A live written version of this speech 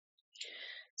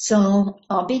So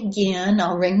I'll begin.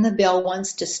 I'll ring the bell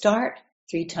once to start,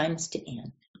 3 times to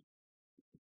end.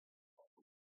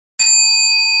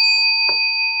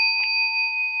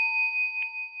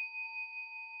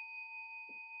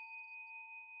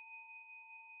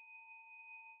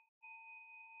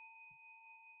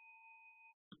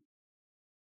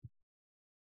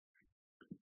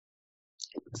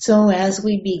 So as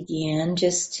we begin,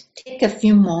 just take a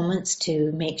few moments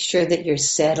to make sure that you're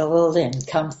settled and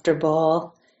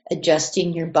comfortable,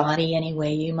 adjusting your body any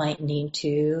way you might need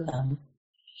to.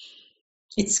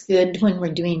 It's good when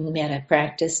we're doing metta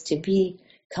practice to be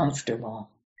comfortable.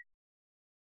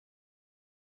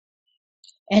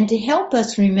 And to help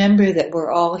us remember that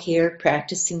we're all here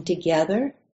practicing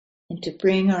together and to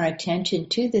bring our attention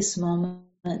to this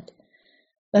moment,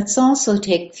 let's also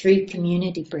take 3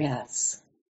 community breaths.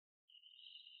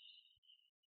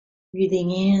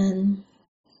 Breathing in,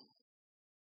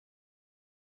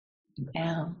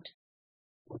 out,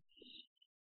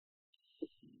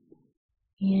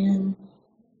 in,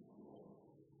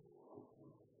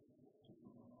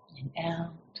 and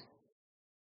out,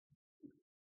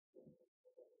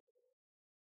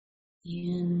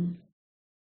 in,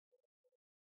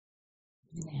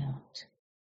 and out.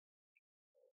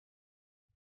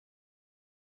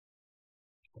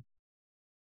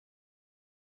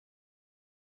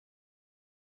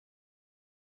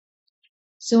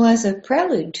 So as a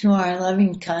prelude to our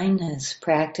loving kindness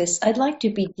practice, I'd like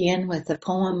to begin with a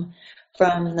poem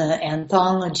from the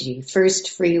anthology,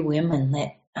 First Free Women,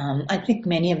 that I think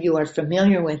many of you are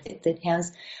familiar with it, that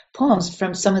has poems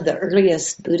from some of the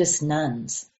earliest Buddhist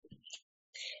nuns.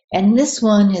 And this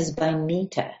one is by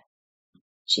Mita.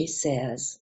 She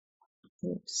says,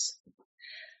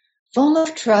 full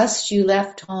of trust you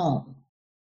left home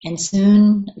and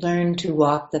soon learned to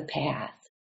walk the path,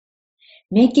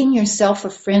 making yourself a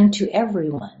friend to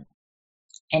everyone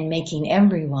and making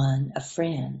everyone a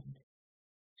friend.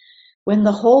 When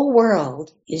the whole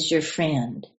world is your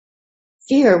friend,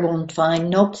 fear won't find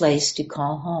no place to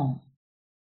call home.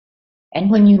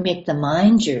 And when you make the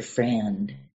mind your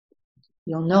friend,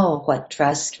 you'll know what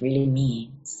trust really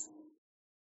means.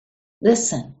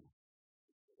 Listen,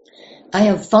 I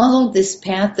have followed this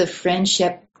path of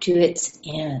friendship to its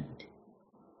end,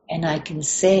 and I can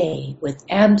say with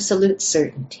absolute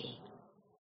certainty,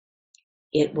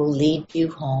 it will lead you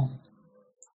home.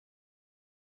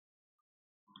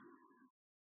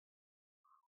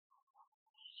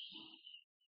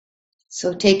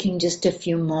 So taking just a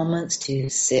few moments to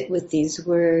sit with these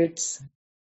words,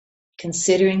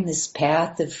 considering this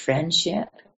path of friendship,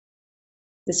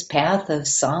 this path of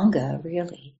Sangha,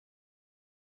 really.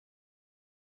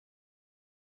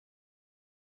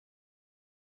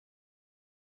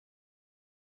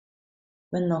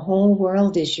 When the whole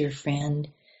world is your friend,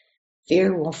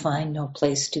 fear will find no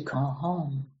place to call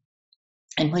home.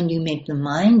 And when you make the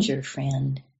mind your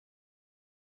friend,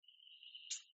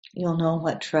 you'll know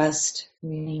what trust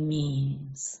really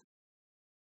means.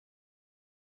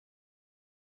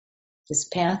 This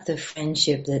path of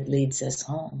friendship that leads us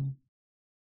home.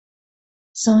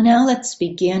 So now let's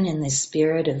begin in the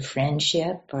spirit of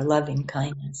friendship or loving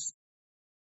kindness.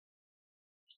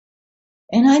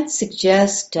 And I'd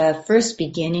suggest first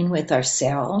beginning with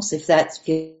ourselves, if that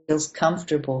feels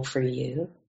comfortable for you.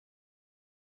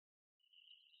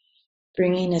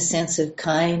 Bringing a sense of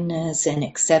kindness and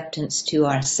acceptance to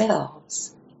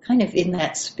ourselves, kind of in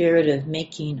that spirit of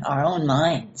making our own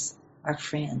minds our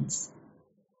friends.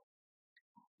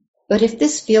 But if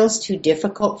this feels too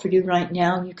difficult for you right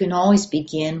now, you can always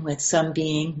begin with some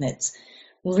being that's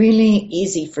really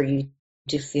easy for you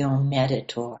to feel metta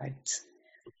towards.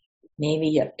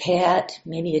 Maybe a pet,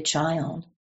 maybe a child.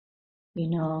 You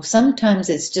know, sometimes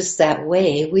it's just that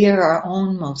way. We are our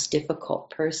own most difficult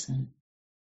person.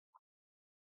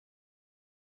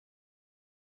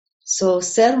 So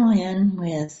settle in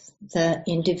with the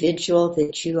individual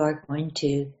that you are going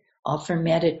to offer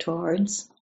metta towards,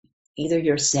 either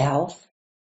yourself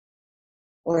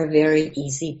or a very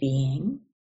easy being.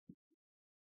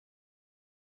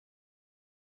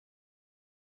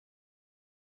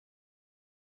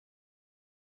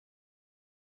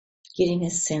 Getting a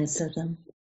sense of them.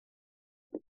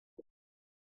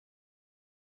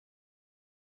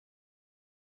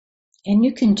 And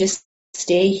you can just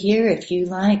stay here if you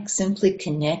like, simply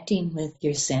connecting with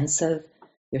your sense of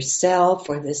yourself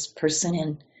or this person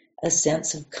in a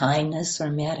sense of kindness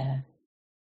or metta.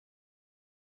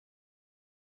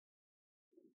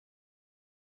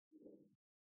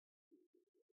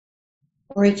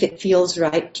 Or if it feels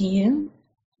right to you,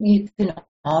 you can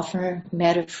offer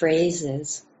metta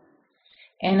phrases.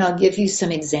 And I'll give you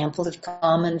some examples of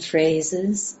common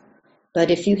phrases. But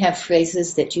if you have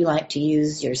phrases that you like to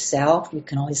use yourself, you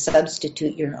can always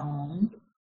substitute your own.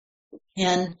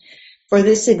 And for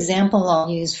this example, I'll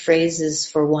use phrases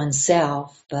for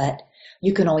oneself, but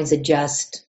you can always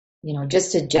adjust,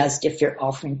 just adjust if you're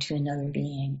offering to another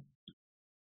being.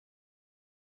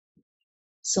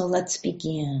 So let's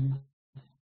begin.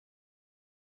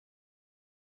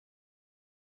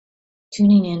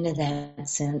 Tuning into that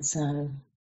sense of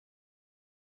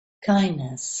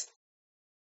kindness,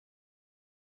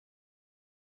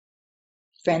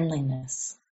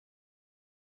 friendliness.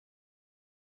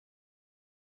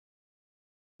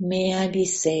 May I be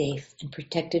safe and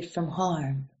protected from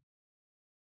harm.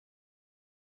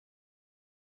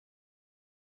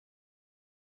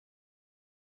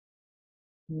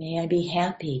 May I be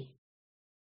happy.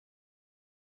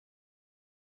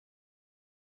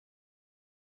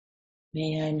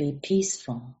 May I be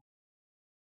peaceful.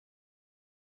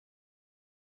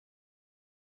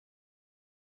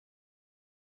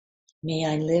 May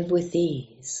I live with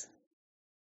ease.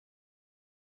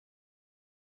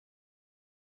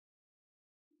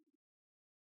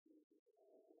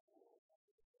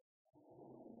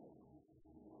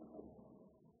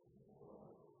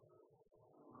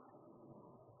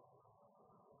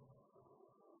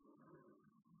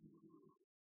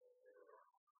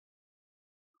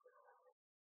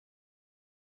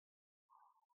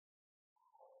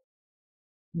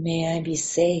 May I be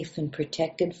safe and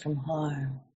protected from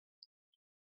harm.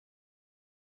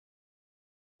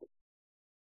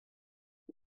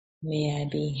 May I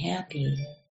be happy.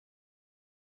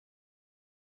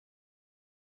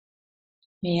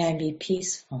 May I be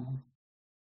peaceful.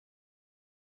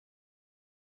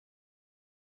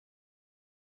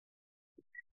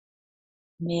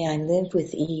 May I live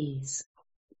with ease.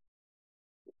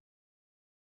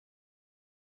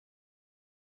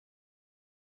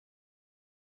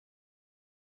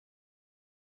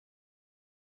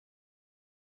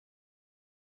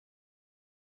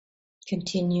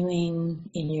 Continuing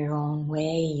in your own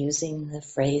way, using the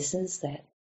phrases that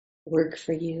work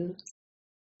for you,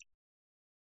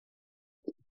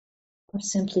 or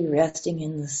simply resting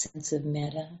in the sense of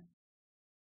metta.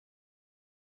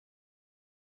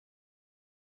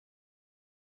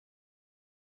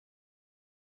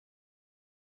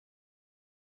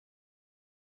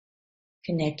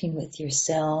 Connecting with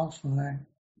yourself or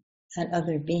that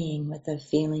other being with a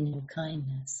feeling of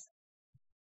kindness.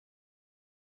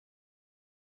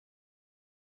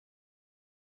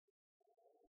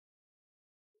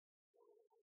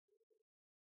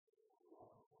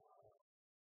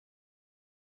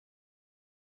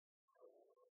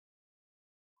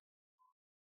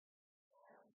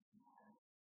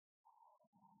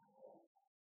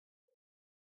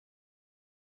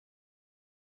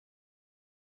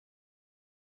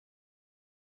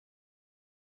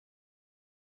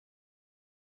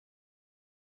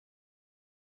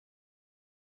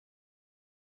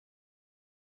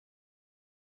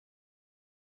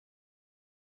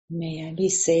 May I be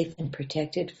safe and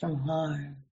protected from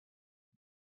harm.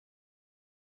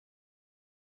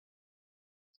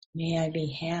 May I be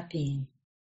happy,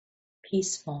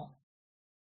 peaceful.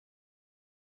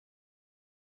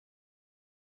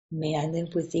 May I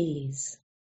live with ease.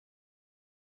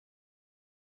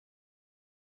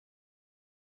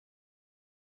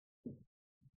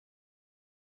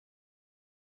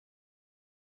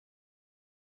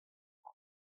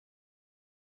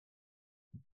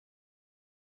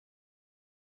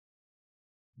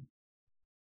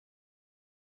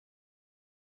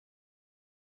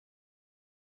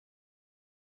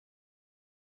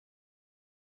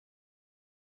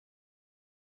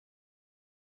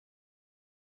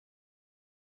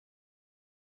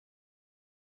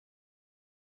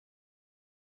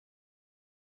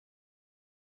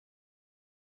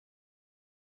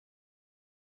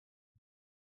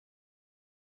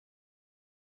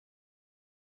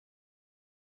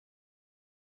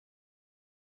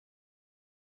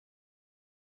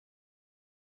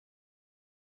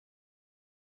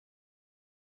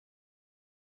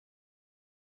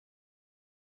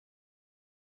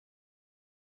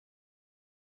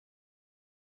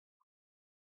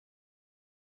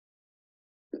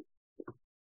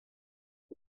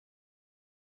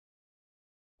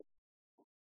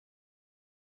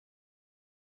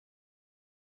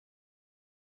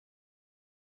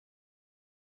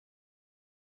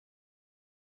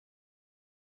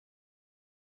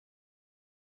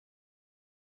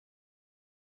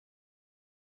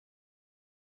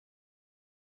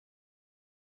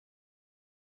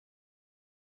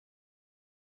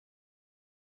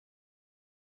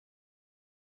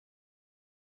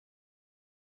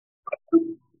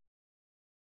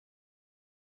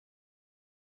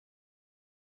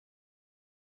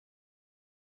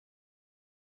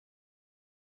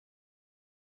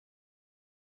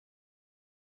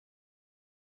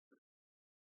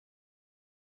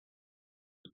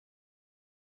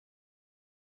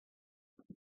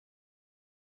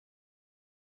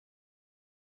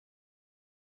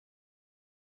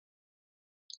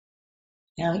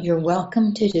 Now you're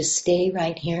welcome to just stay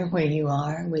right here where you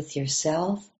are with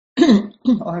yourself,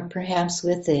 or perhaps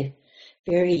with a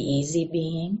very easy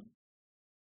being.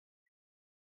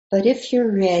 But if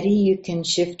you're ready, you can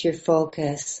shift your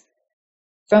focus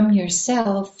from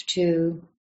yourself to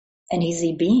an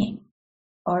easy being,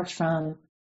 or from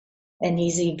an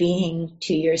easy being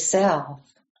to yourself.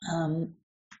 Um,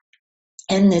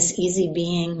 and this easy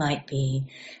being might be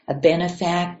a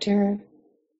benefactor,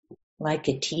 like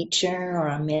a teacher or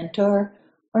a mentor,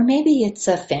 or maybe it's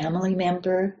a family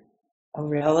member, a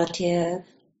relative,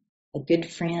 a good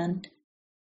friend,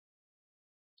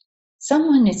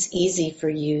 someone it's easy for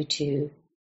you to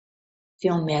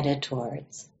feel meta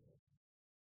towards.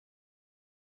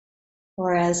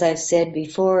 Or as I've said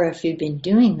before, if you've been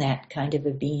doing that kind of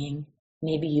a being,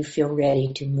 maybe you feel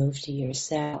ready to move to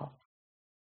yourself.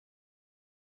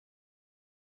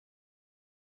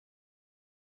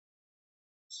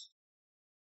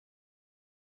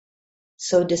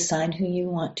 So decide who you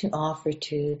want to offer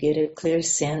to, get a clear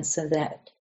sense of that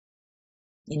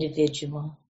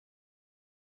individual.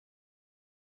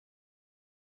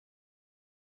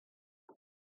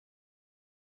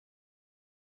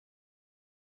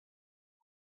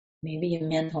 Maybe a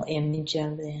mental image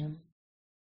of them.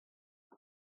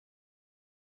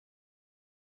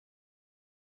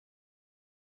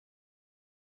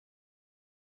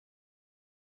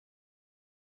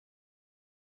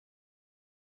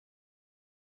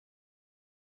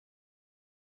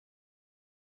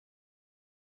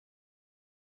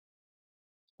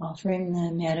 Offering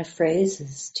the metta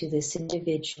phrases to this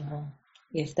individual,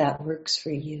 if that works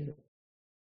for you.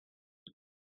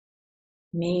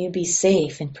 May you be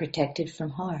safe and protected from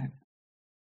harm.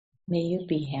 May you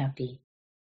be happy,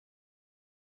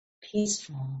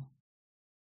 peaceful.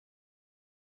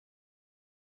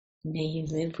 May you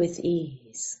live with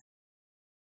ease.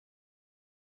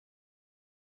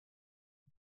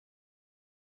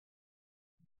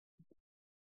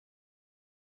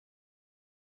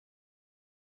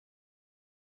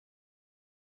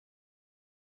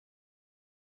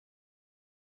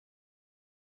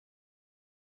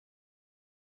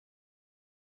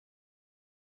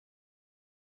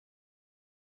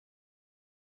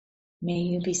 May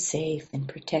you be safe and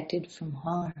protected from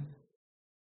harm.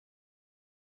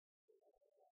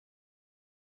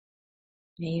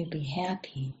 May you be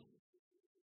happy.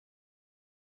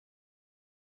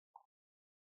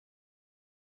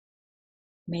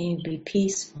 May you be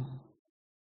peaceful.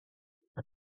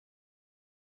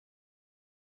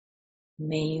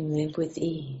 May you live with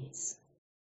ease.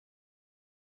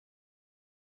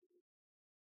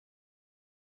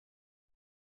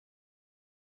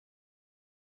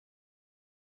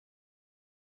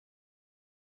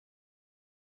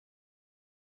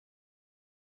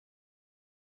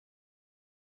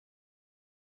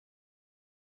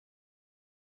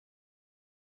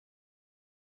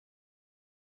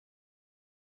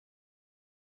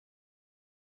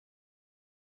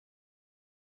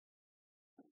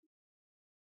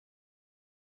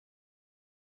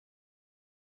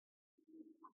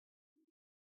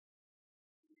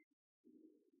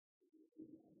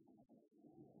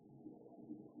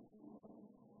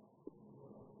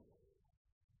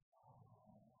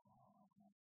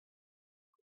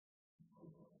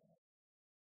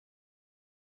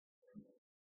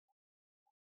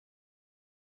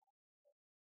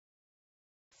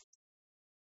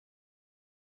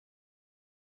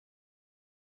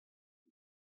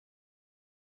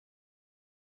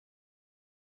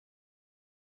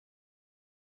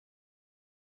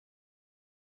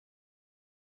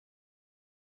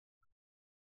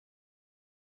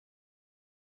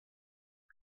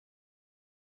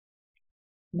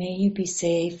 May you be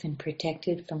safe and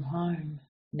protected from harm.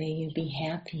 May you be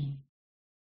happy.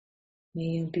 May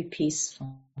you be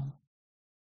peaceful.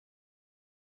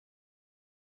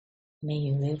 May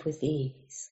you live with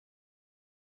ease.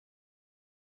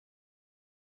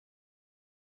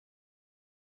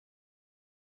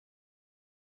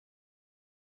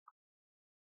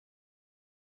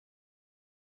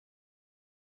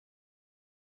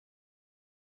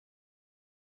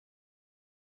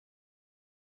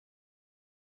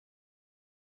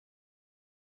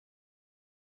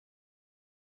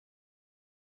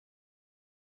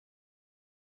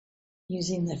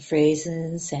 Using the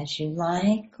phrases as you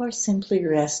like, or simply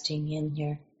resting in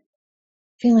your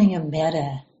feeling of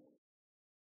metta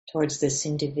towards this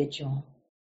individual.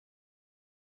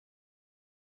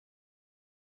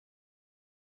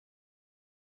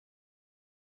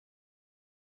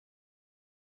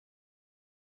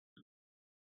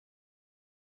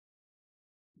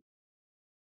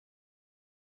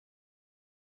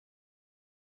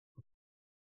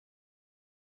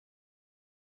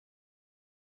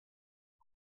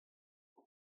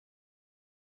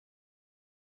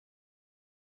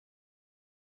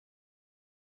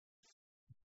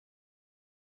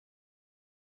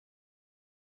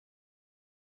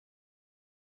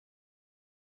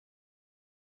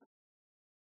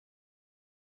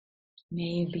 May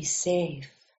you be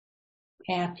safe,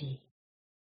 happy,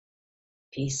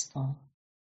 peaceful,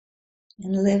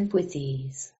 and live with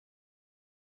ease.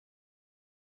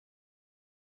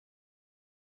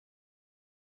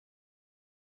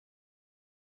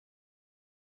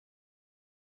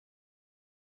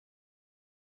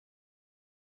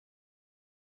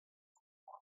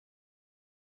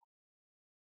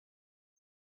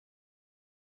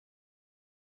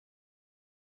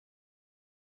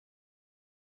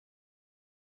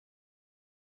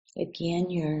 Again,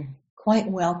 you're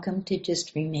quite welcome to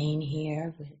just remain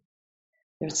here with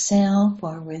yourself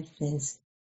or with this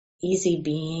easy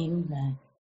being, the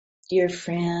dear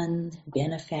friend,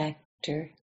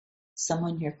 benefactor,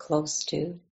 someone you're close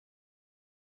to.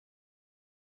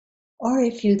 Or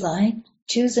if you'd like,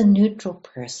 choose a neutral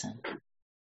person.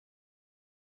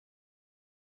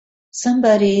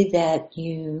 Somebody that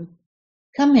you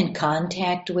come in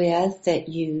contact with, that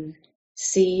you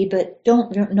see but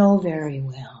don't know very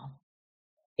well.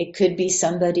 It could be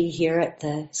somebody here at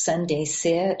the Sunday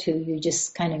Sit who you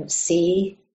just kind of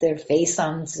see their face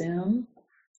on Zoom.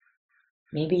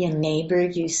 Maybe a neighbor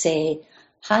you say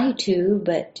hi to,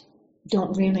 but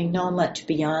don't really know much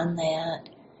beyond that.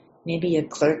 Maybe a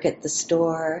clerk at the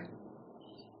store,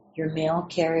 your mail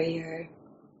carrier,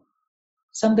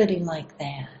 somebody like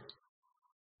that.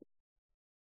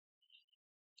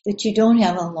 That you don't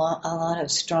have a lot of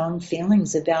strong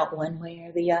feelings about one way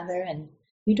or the other, and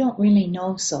you don't really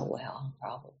know so well,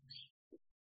 probably.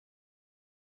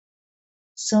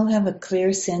 So have a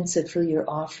clear sense of who you're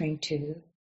offering to,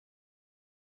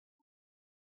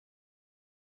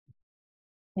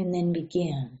 and then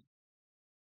begin.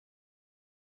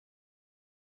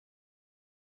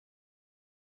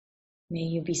 May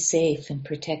you be safe and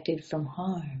protected from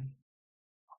harm.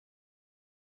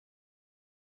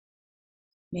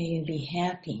 May you be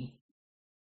happy,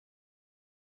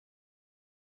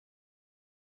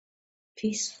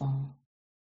 peaceful.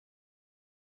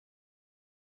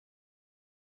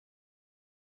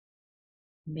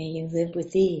 May you live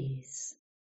with ease.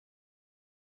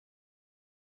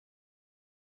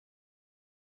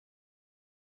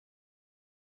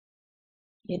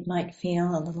 It might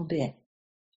feel a little bit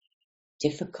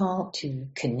difficult to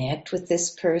connect with this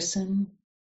person.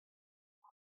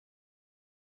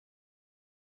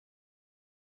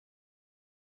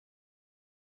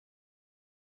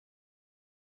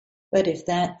 But if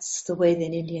that's the way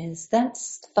that it is,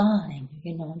 that's fine.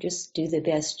 Just do the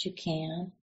best you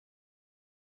can.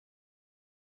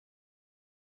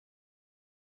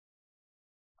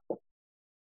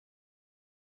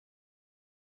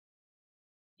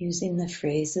 Using the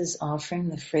phrases, offering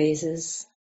the phrases,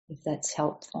 if that's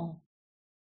helpful.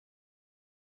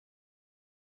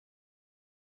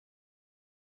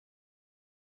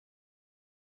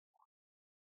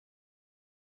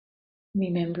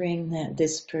 Remembering that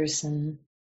this person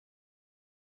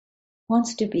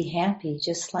wants to be happy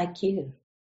just like you.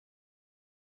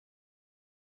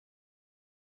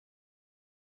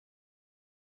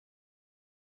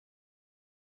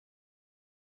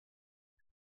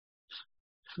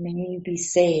 May you be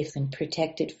safe and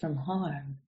protected from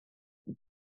harm.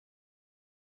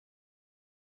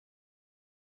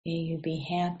 May you be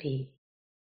happy,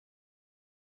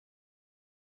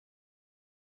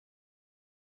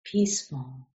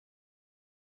 peaceful.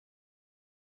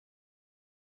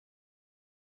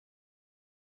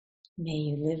 May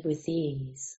you live with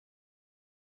ease.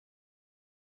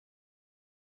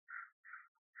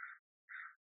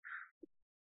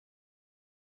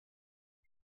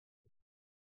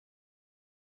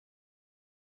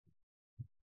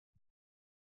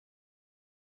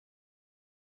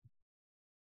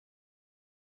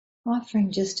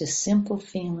 Offering just a simple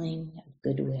feeling of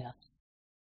goodwill.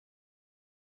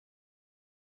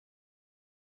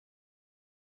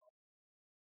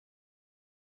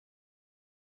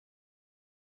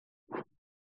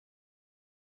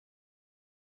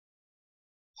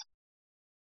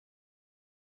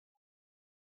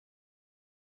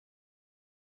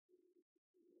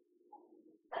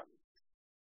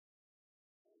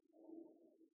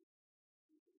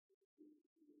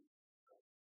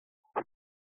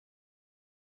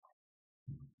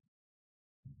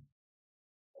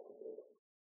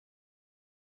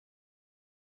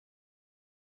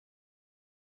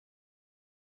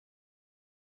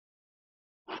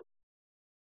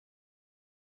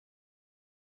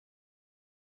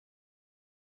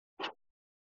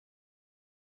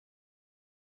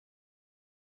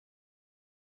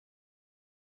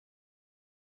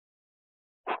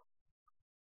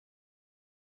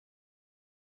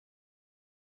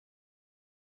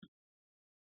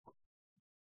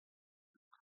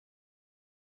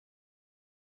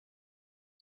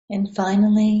 And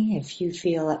finally, if you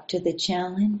feel up to the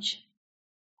challenge,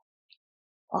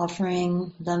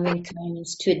 offering loving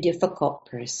kindness to a difficult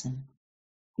person.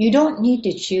 You don't need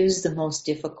to choose the most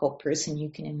difficult person you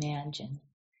can imagine.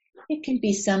 It can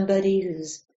be somebody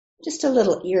who's just a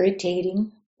little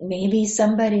irritating, maybe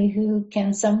somebody who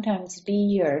can sometimes be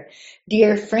your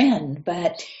dear friend,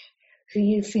 but who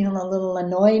you feel a little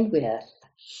annoyed with.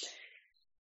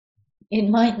 It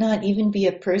might not even be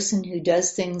a person who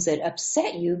does things that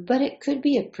upset you, but it could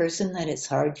be a person that it's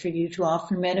hard for you to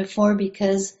offer metaphor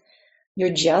because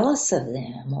you're jealous of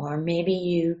them, or maybe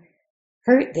you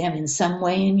hurt them in some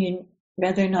way and you'd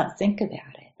rather not think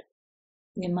about it.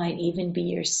 It might even be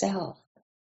yourself.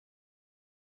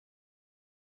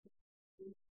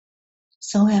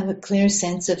 So have a clear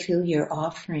sense of who you're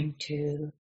offering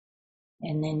to,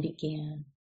 and then begin.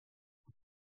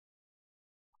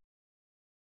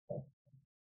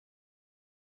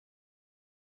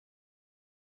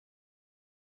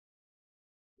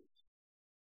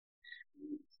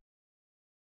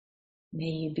 May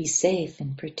you be safe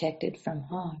and protected from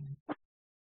harm.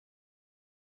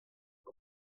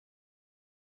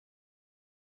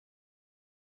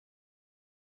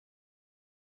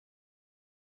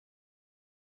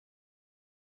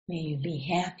 May you be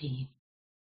happy,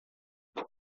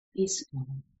 peaceful.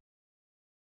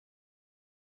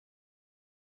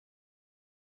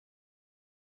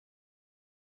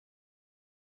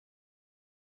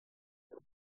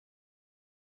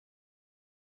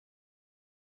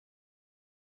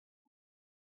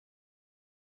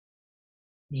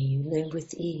 May you live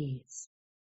with ease.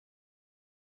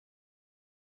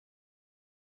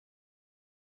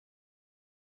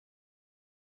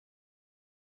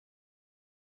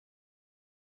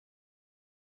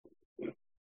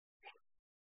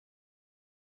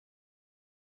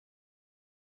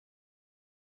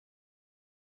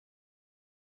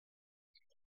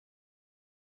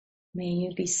 May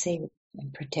you be safe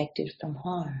and protected from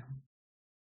harm.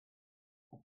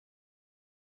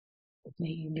 May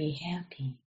you be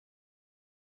happy.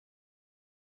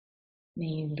 May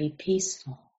you be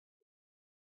peaceful.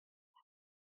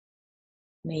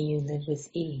 May you live with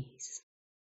ease.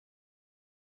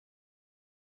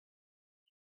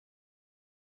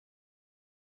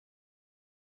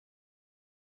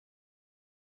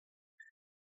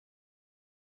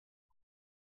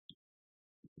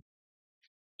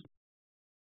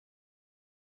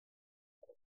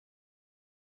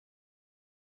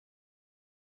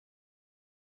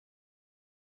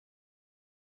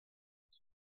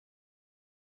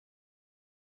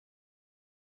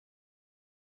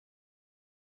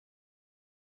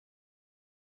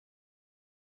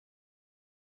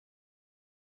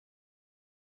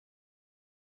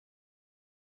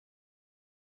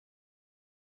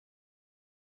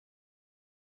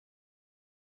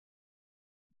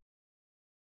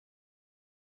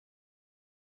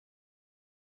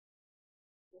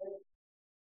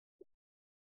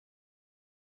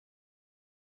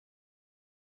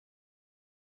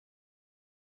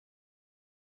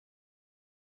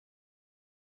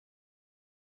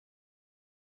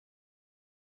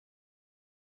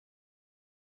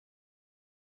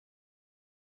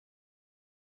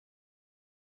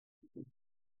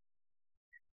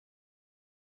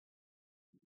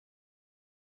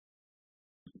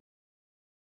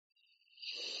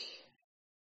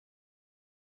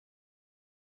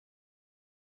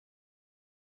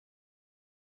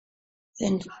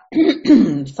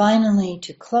 Then finally,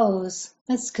 to close,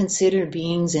 let's consider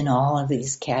beings in all of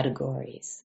these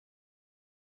categories.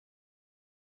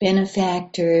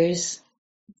 Benefactors,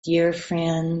 dear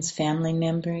friends, family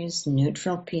members,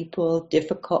 neutral people,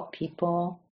 difficult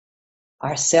people,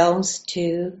 ourselves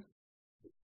too,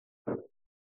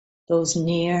 those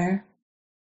near,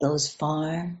 those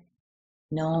far,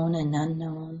 known and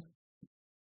unknown.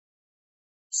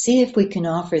 See if we can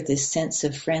offer this sense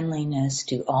of friendliness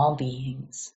to all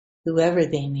beings, whoever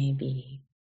they may be.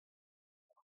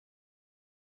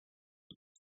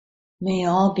 May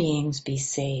all beings be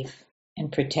safe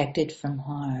and protected from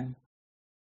harm.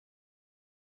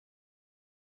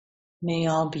 May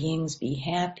all beings be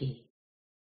happy.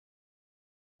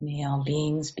 May all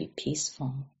beings be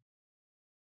peaceful.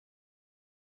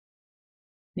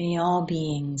 May all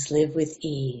beings live with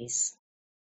ease.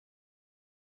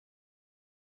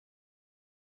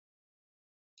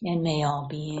 And may all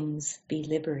beings be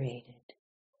liberated.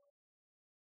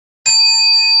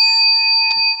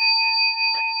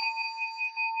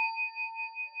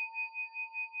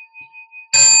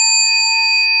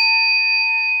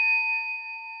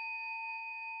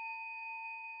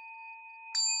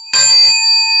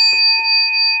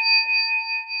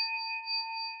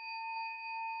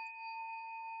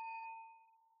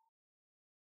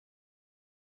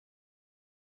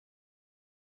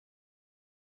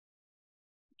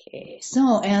 Okay,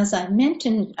 so as I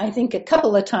mentioned, I think a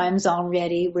couple of times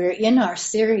already, we're in our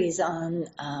series on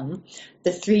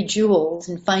the three jewels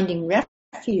and finding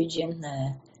refuge in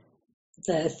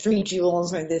the three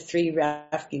jewels or the three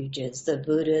refuges, the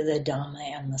Buddha, the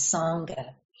Dhamma, and the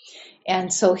Sangha.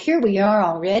 And so here we are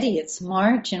already, it's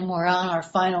March, and we're on our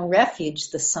final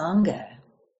refuge, the Sangha.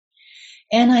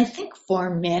 And I think for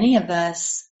many of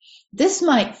us, this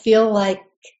might feel like,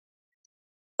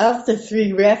 of the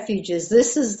three refuges,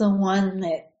 this is the one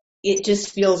that it just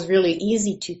feels really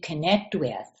easy to connect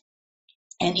with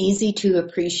and easy to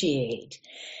appreciate.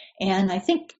 And I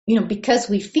think, because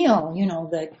we feel,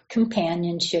 the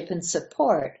companionship and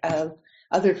support of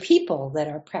other people that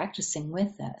are practicing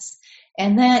with us.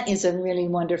 And that is a really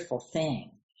wonderful thing.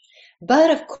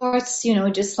 But of course,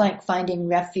 just like finding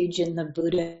refuge in the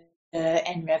Buddha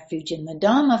and refuge in the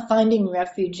Dhamma, finding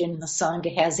refuge in the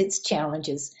Sangha has its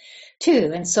challenges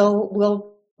too. And so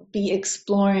we'll be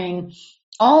exploring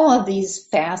all of these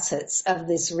facets of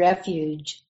this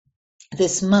refuge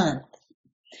this month.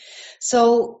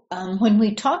 So when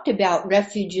we talked about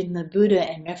refuge in the Buddha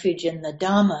and refuge in the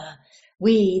Dhamma,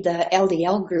 we, the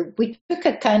LDL group, we took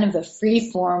a kind of a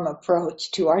free-form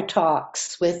approach to our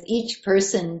talks, with each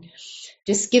person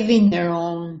just giving their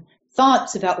own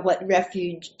thoughts about what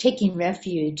taking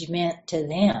refuge meant to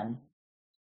them.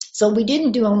 So we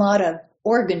didn't do a lot of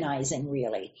organizing,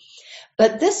 really.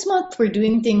 But this month we're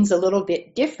doing things a little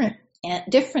bit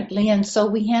differently, and so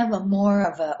we have a more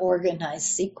of an organized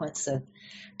sequence of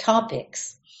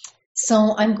topics.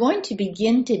 So I'm going to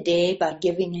begin today by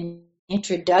giving an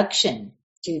introduction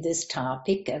to this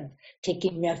topic of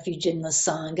taking refuge in the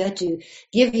Sangha, to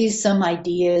give you some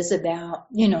ideas about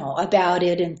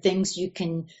it and things you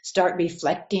can start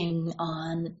reflecting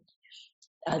on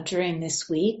during this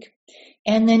week.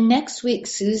 And then next week,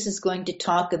 Suze is going to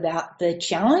talk about the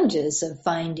challenges of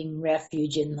finding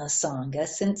refuge in the Sangha,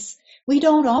 since we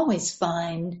don't always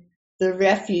find the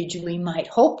refuge we might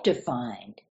hope to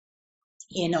find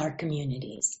in our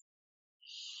communities.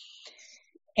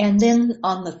 And then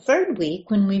on the third week,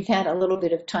 when we've had a little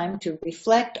bit of time to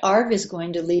reflect, Arv is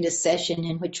going to lead a session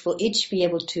in which we'll each be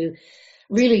able to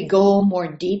really go more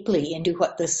deeply into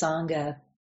what the Sangha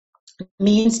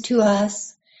means to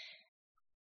us,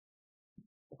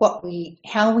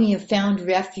 how we have found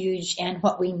refuge and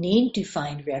what we need to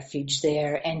find refuge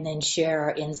there, and then share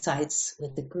our insights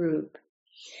with the group.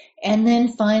 And then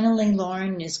finally,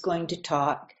 Lauren is going to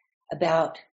talk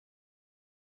about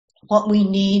what we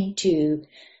need to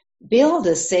build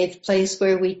a safe place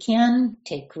where we can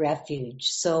take refuge.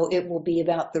 So it will be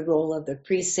about the role of the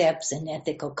precepts and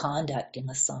ethical conduct in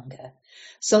the Sangha.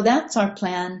 So that's our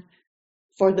plan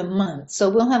for the month.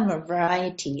 So we'll have a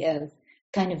variety of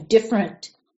kind of different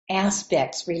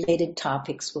aspects, related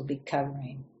topics we'll be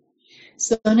covering.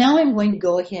 So now I'm going to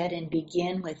go ahead and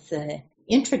begin with the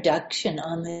introduction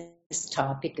on this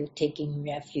topic of taking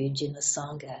refuge in the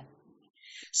Sangha.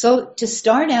 So to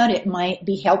start out, it might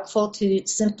be helpful to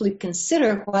simply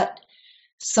consider what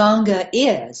Sangha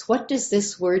is. What does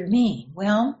this word mean?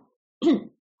 Well,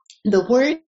 the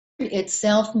word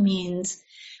itself means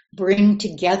bring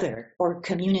together or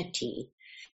community.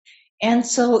 And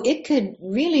so it could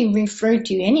really refer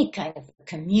to any kind of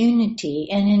community.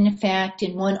 And in fact,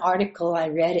 in one article I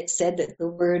read, it said that the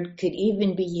word could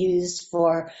even be used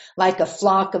for like a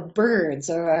flock of birds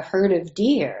or a herd of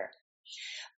deer.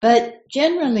 But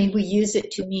generally, we use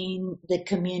it to mean the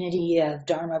community of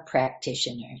Dharma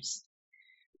practitioners.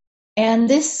 And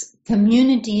this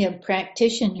community of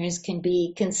practitioners can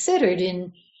be considered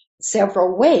in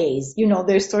several ways.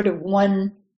 There's sort of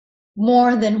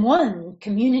more than one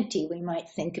community we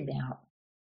might think about.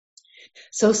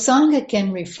 So Sangha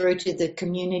can refer to the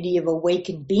community of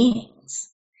awakened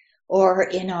beings, or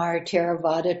in our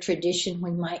Theravada tradition, we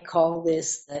might call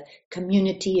this the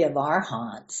community of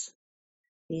arhants,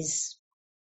 these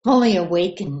fully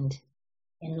awakened,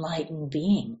 enlightened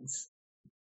beings.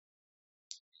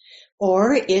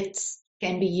 Or it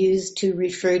can be used to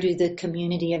refer to the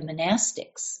community of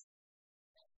monastics.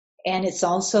 And it's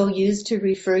also used to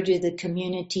refer to the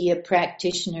community of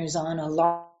practitioners on a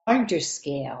larger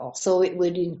scale. So it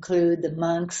would include the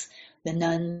monks, the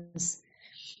nuns,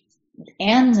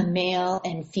 and the male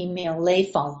and female lay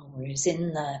followers.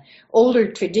 In the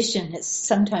older tradition, it's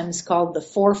sometimes called the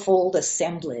fourfold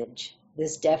assemblage,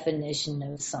 this definition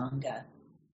of Sangha.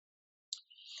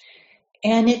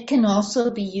 And it can also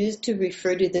be used to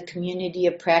refer to the community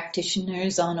of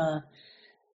practitioners on a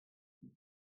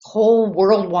whole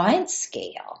worldwide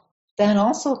scale. That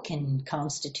also can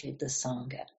constitute the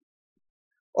Sangha.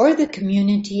 Or the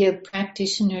community of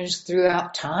practitioners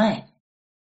throughout time,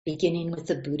 beginning with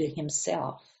the Buddha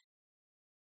himself.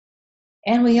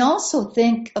 And we also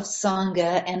think of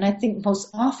Sangha, and I think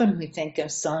most often we think of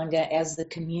Sangha as the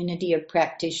community of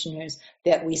practitioners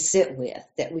that we sit with,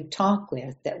 that we talk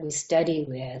with, that we study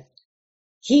with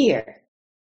here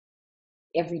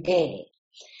every day.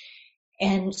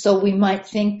 And so we might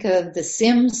think of the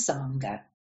Sim Sangha,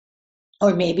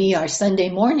 or maybe our Sunday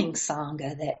morning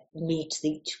Sangha that meets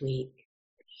each week,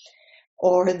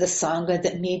 or the Sangha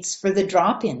that meets for the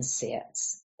drop-in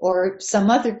sits, or some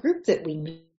other group that we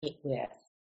meet with,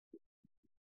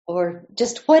 or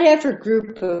just whatever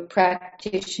group of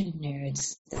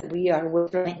practitioners that we are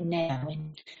with right now.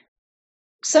 In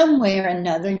some way or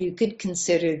another, you could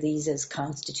consider these as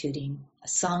constituting a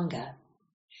Sangha.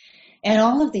 And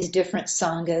all of these different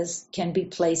Sanghas can be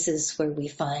places where we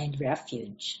find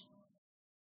refuge.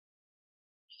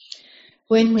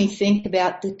 When we think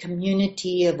about the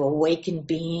community of awakened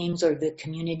beings or the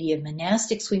community of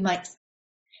monastics, we might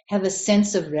have a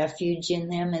sense of refuge in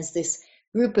them as this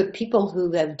group of people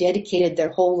who have dedicated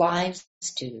their whole lives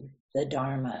to the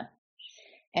Dharma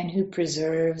and who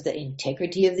preserve the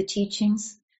integrity of the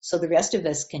teachings so the rest of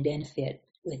us can benefit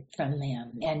from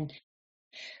them, and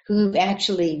who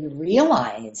actually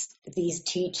realize these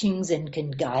teachings and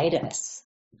can guide us.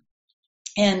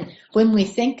 And when we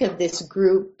think of this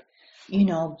group,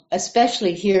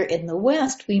 especially here in the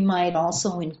West, we might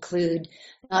also include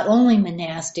not only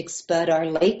monastics, but our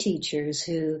lay teachers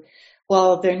who,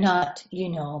 while they're not,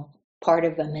 part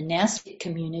of a monastic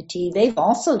community, they've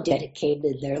also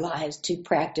dedicated their lives to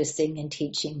practicing and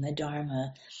teaching the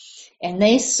Dharma. And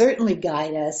they certainly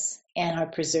guide us and are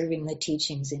preserving the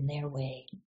teachings in their way.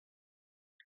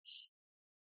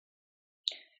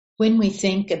 When we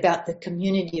think about the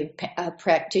community of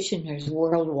practitioners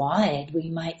worldwide, we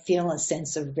might feel a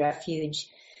sense of refuge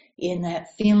in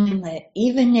that feeling that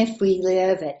even if we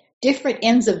live at different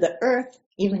ends of the earth,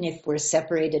 even if we're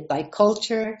separated by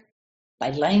culture, by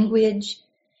language,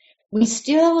 we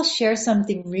still share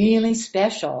something really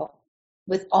special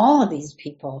with all of these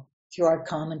people through our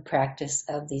common practice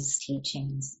of these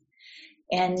teachings.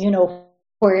 And,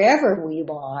 wherever we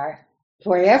are,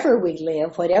 wherever we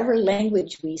live, whatever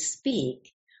language we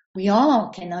speak, we all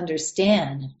can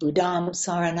understand Buddham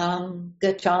Saranam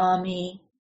Gacchami,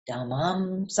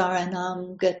 Dhammam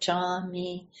Saranam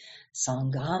Gacchami,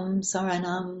 Sangham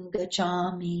Saranam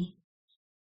Gacchami.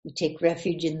 We take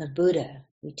refuge in the Buddha.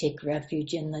 We take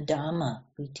refuge in the Dhamma.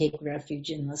 We take refuge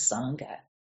in the Sangha.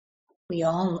 We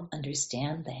all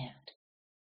understand that.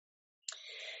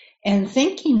 And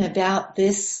thinking about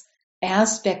this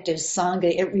aspect of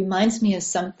Sangha, it reminds me of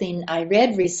something I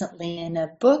read recently in a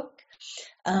book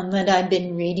that I've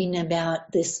been reading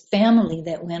about this family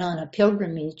that went on a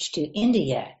pilgrimage to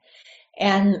India.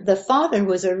 And the father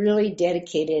was a really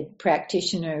dedicated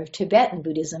practitioner of Tibetan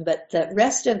Buddhism, but the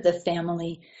rest of the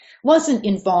family wasn't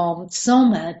involved so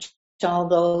much,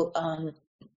 although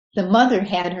the mother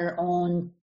had her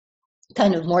own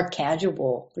kind of more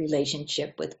casual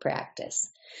relationship with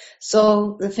practice.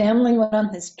 So the family went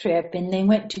on this trip and they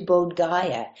went to Bodh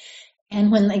Gaya. And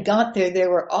when they got there, there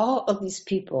were all of these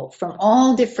people from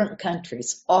all different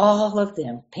countries, all of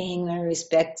them paying their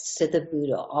respects to the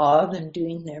Buddha, all of them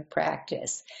doing their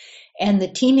practice. And the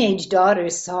teenage daughter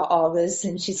saw all this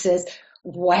and she says,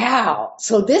 wow,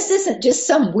 so this isn't just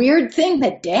some weird thing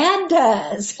that Dad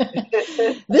does.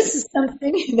 This is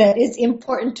something that is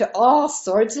important to all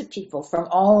sorts of people from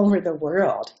all over the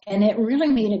world. And it really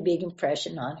made a big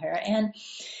impression on her. And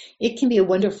it can be a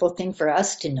wonderful thing for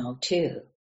us to know too.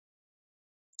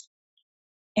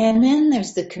 And then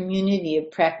there's the community of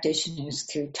practitioners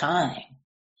through time.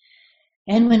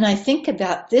 And when I think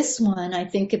about this one, I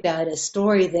think about a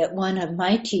story that one of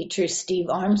my teachers, Steve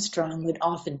Armstrong, would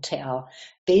often tell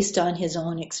based on his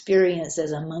own experience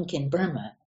as a monk in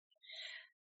Burma.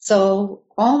 So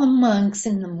all the monks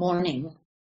in the morning,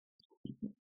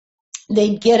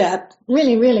 they'd get up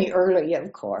really, really early,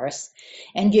 of course,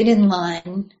 and get in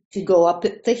line to go up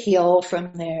at the hill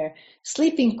from their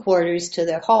sleeping quarters to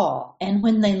their hall. And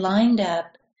when they lined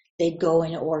up, they'd go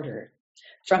in order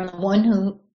from the one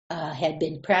who had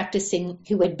been practicing,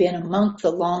 who had been a monk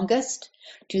the longest,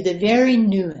 to the very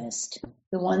newest,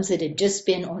 the ones that had just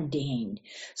been ordained.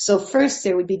 So first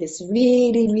there would be this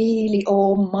really, really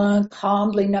old monk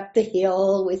hobbling up the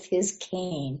hill with his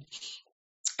cane.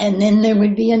 And then there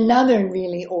would be another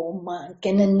really old monk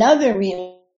and another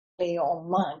really old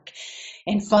monk.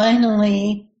 And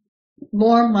finally,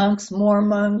 more monks.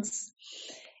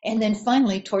 And then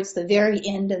finally, towards the very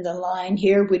end of the line,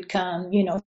 here would come,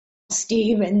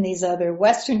 Steve and these other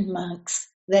Western monks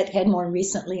that had more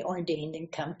recently ordained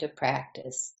and come to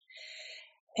practice.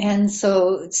 And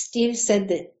so Steve said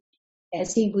that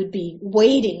as he would be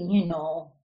waiting,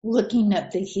 looking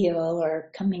up the hill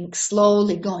or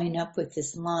slowly going up with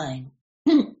his line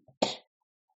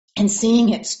and seeing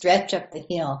it stretch up the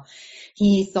hill,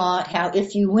 he thought how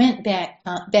if you went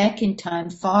back in time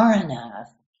far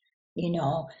enough,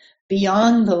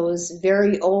 beyond those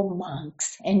very old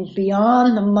monks and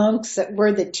beyond the monks that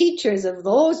were the teachers of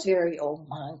those very old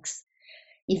monks,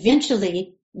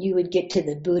 eventually you would get to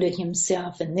the Buddha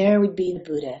himself, and there would be the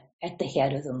Buddha at the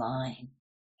head of the line.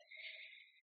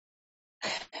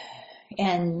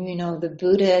 And, the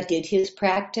Buddha did his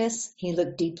practice. He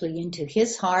looked deeply into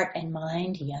his heart and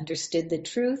mind. He understood the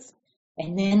truth.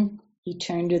 And then he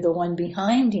turned to the one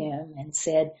behind him and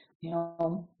said,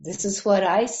 this is what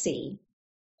I see.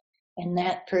 And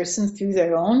that person, through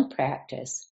their own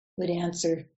practice, would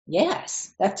answer,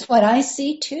 yes, that's what I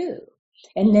see too.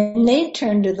 And then they'd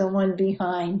turn to the one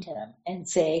behind him and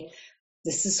say,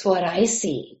 this is what I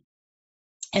see.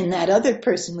 And that other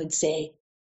person would say,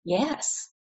 yes,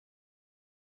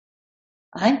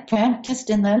 I've practiced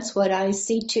and that's what I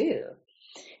see too.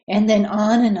 And then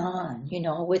on and on,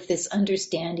 with this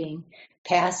understanding,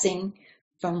 passing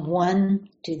from one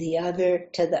to the other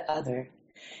to the other.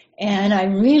 And I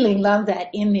really love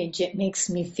that image. It makes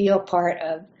me feel part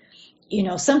of,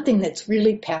 something that's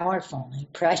really powerful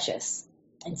and precious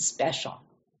and special.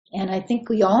 And I think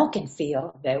we all can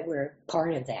feel that we're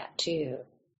part of that too.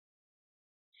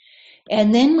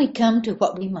 And then we come to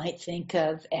what we might think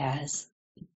of as,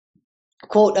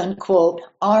 quote unquote,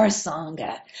 our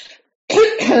Sangha,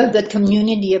 the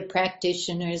community of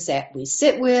practitioners that we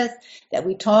sit with, that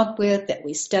we talk with, that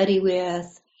we study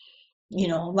with.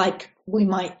 Like we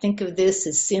might think of this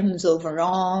as Sims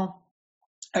overall,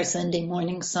 our Sunday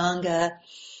morning Sangha,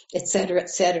 et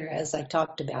cetera, as I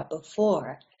talked about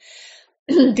before.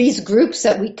 These groups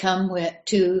that we come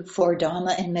to for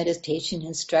Dhamma and meditation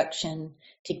instruction,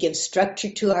 to give structure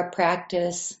to our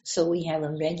practice so we have a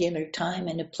regular time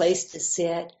and a place to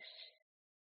sit,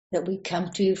 that we come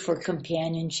to for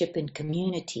companionship and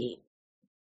community.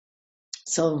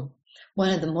 So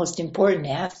one of the most important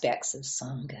aspects of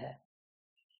Sangha.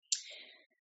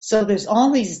 So there's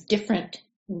all these different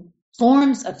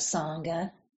forms of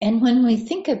Sangha, and when we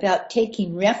think about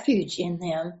taking refuge in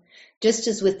them, just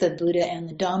as with the Buddha and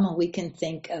the Dhamma, we can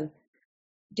think of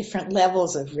different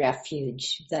levels of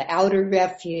refuge, the outer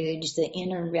refuge, the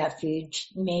inner refuge,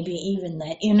 maybe even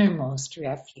the innermost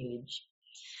refuge.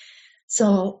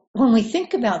 So when we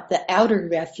think about the outer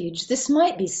refuge, this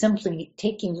might be simply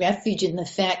taking refuge in the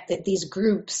fact that these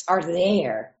groups are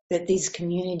there, that these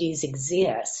communities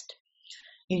exist.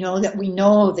 That we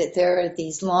know that there are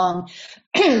these long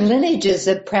lineages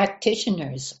of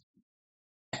practitioners,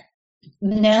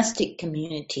 monastic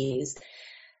communities,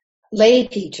 lay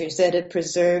teachers that have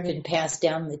preserved and passed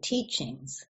down the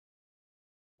teachings,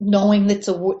 knowing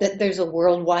that there's a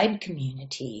worldwide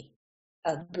community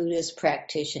of Buddhist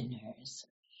practitioners,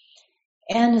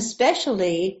 and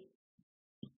especially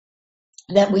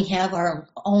that we have our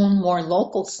own more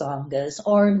local sanghas,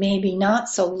 or maybe not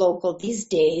so local these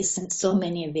days since so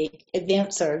many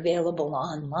events are available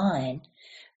online,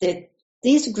 that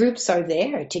these groups are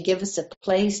there to give us a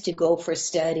place to go for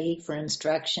study, for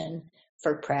instruction,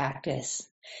 for practice.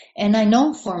 And I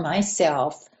know for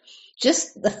myself,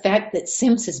 just the fact that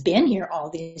Sims has been here all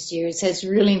these years has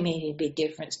really made a big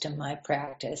difference to my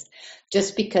practice.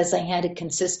 Just because I had a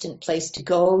consistent place to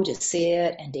go to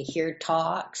sit and to hear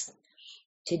talks,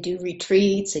 to do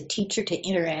retreats, a teacher to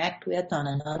interact with on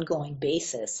an ongoing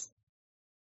basis.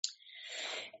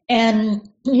 And,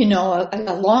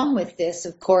 along with this,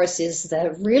 of course, is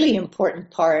the really important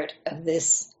part of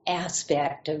this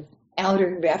aspect of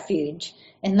outer refuge.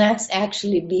 And that's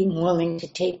actually being willing to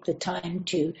take the time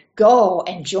to go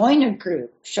and join a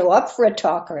group, show up for a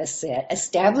talk or a sit,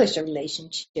 establish a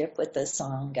relationship with the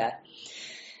Sangha.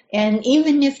 And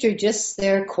even if you're just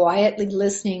there quietly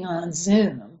listening on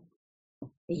Zoom,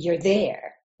 you're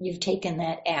there. You've taken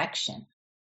that action.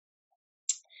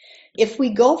 If we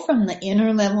go from the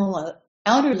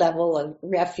outer level of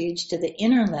refuge to the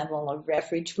inner level of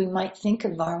refuge, we might think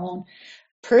of our own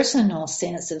personal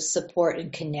sense of support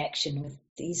and connection with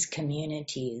these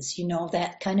communities.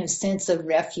 That kind of sense of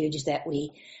refuge that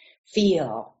we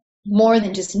feel, more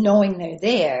than just knowing they're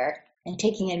there and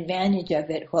taking advantage of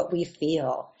it, what we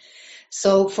feel.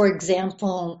 So, for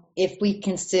example, if we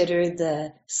consider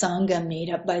the Sangha made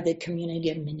up by the community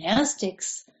of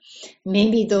monastics,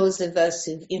 maybe those of us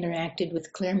who've interacted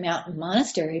with Clear Mountain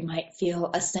Monastery might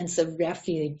feel a sense of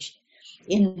refuge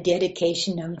in the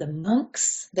dedication of the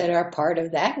monks that are part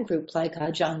of that group, like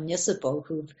Ajahn Nisabo,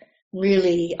 who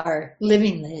really are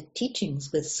living the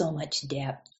teachings with so much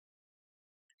depth.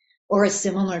 Or a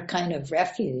similar kind of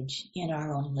refuge in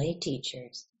our own lay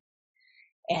teachers.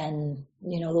 and,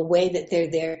 the way that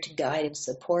they're there to guide and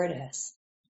support us.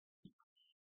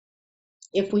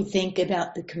 If we think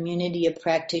about the community of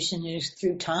practitioners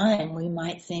through time, we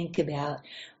might think about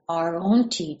our own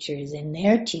teachers and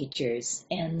their teachers,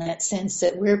 and that sense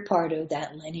that we're part of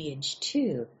that lineage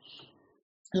too.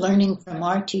 Learning from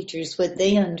our teachers what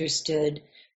they understood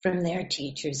from their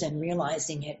teachers and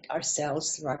realizing it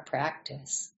ourselves through our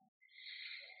practice.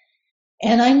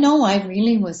 And I know I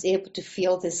really was able to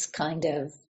feel this kind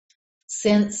of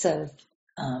sense of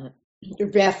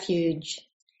refuge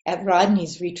at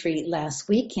Rodney's retreat last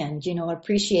weekend,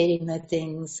 appreciating the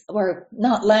things, or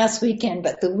not last weekend,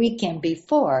 but the weekend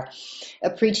before,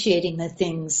 appreciating the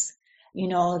things,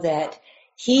 that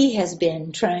he has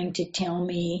been trying to tell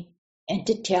me and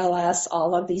to tell us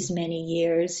all of these many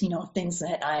years, things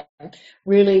that I'm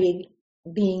really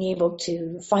being able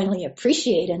to finally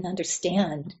appreciate and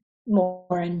understand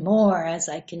more and more as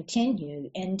I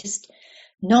continue, and just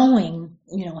knowing,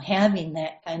 having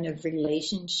that kind of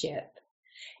relationship.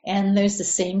 And there's the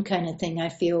same kind of thing I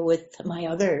feel with my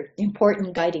other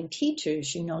important guiding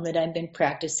teachers, that I've been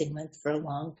practicing with for a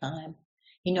long time.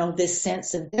 This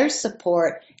sense of their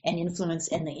support and influence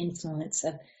and the influence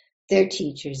of their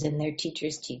teachers and their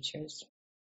teachers' teachers.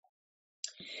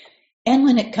 And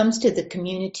when it comes to the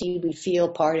community we feel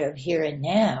part of here and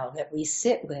now that we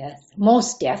sit with,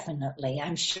 most definitely,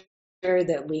 I'm sure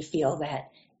that we feel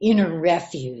that inner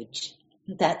refuge,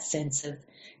 that sense of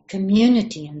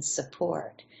community and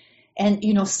support. And,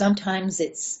 sometimes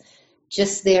it's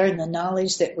just there in the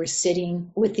knowledge that we're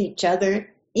sitting with each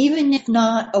other, even if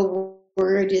not a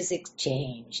word is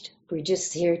exchanged. We're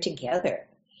just here together.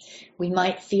 We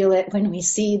might feel it when we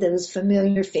see those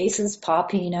familiar faces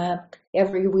popping up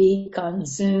every week on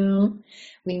Zoom.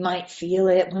 We might feel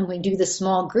it when we do the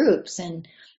small groups and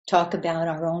talk about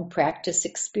our own practice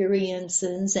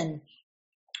experiences. And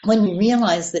when we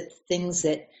realize that things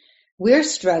that we're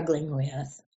struggling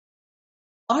with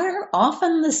are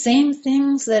often the same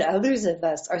things that others of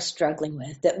us are struggling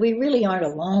with, that we really aren't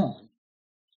alone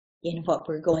in what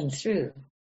we're going through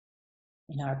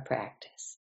in our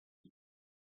practice.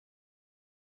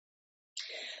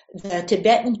 The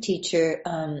Tibetan teacher,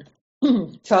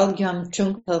 Chogyam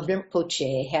Trungpa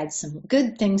Rinpoche, had some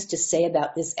good things to say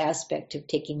about this aspect of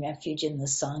taking refuge in the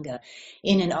Sangha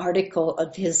in an article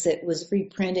of his that was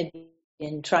reprinted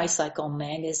in Tricycle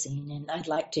magazine, and I'd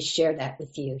like to share that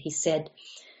with you. He said,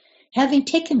 having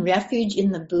taken refuge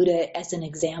in the Buddha as an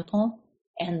example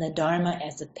and the Dharma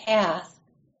as a path,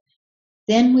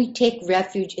 then we take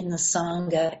refuge in the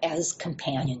Sangha as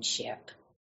companionship.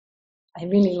 I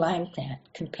really like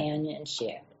that,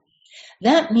 companionship.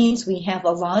 That means we have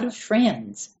a lot of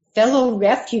friends, fellow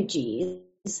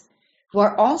refugees, who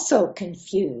are also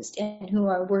confused and who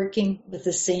are working with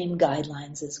the same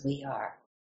guidelines as we are.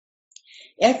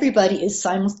 Everybody is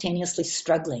simultaneously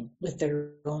struggling with their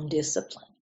own discipline.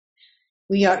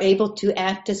 We are able to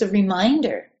act as a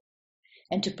reminder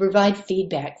and to provide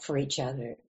feedback for each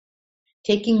other.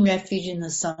 Taking refuge in the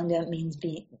Sangha means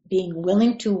being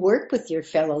willing to work with your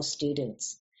fellow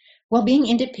students while being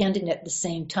independent at the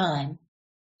same time,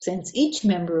 since each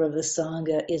member of the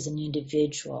Sangha is an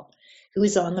individual who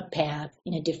is on the path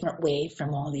in a different way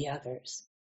from all the others.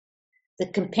 The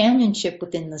companionship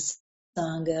within the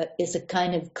Sangha is a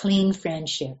kind of clean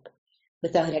friendship,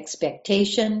 without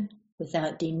expectation,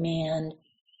 without demand,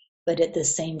 but at the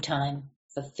same time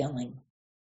fulfilling.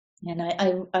 And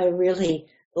I really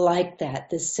like that,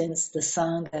 this sense the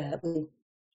Sangha, we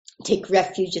take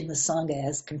refuge in the Sangha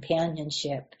as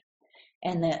companionship,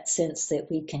 and that sense that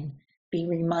we can be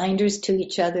reminders to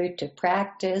each other to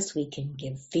practice, we can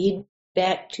give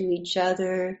feedback to each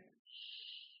other,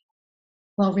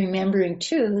 while remembering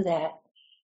too that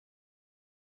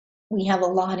we have a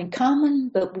lot in common,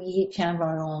 but we each have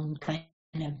our own kind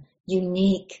of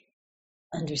unique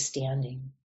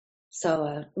understanding. So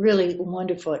a really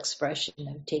wonderful expression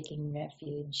of taking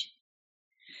refuge.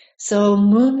 So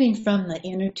moving from the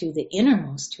inner to the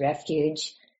innermost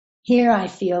refuge, here I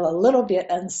feel a little bit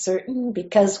uncertain,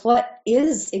 because what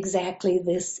is exactly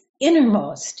this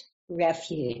innermost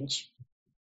refuge?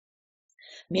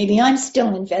 Maybe I'm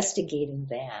still investigating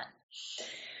that.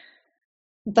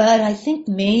 But I think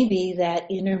maybe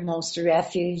that innermost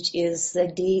refuge is the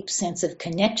deep sense of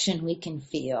connection we can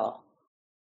feel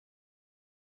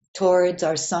towards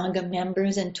our Sangha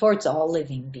members and towards all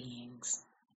living beings.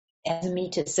 As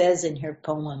Amita says in her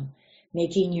poem,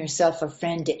 making yourself a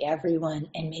friend to everyone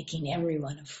and making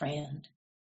everyone a friend.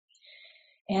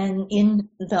 And in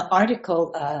the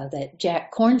article that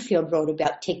Jack Kornfield wrote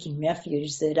about taking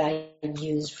refuge that I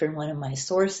used for one of my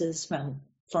sources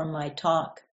for my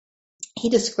talk He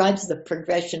describes the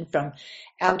progression from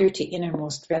outer to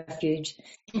innermost refuge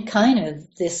in kind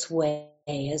of this way,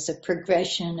 as a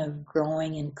progression of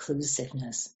growing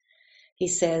inclusiveness. He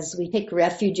says, we take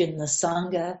refuge in the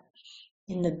Sangha,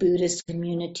 in the Buddhist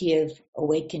community of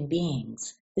awakened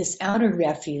beings. This outer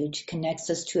refuge connects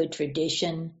us to a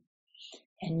tradition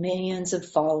and millions of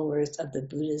followers of the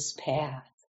Buddha's path.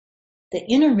 The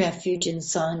inner refuge in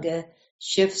Sangha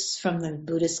shifts from the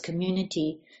Buddhist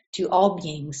community to all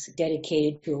beings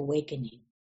dedicated to awakening.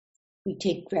 We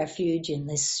take refuge in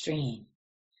this stream.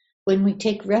 When we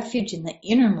take refuge in the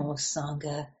innermost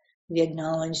Sangha, we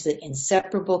acknowledge the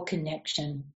inseparable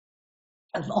connection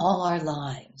of all our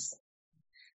lives.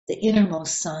 The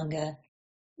innermost Sangha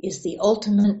is the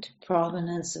ultimate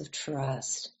provenance of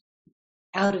trust.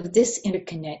 Out of this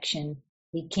interconnection,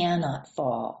 we cannot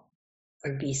fall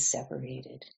or be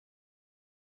separated.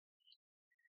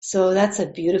 So that's a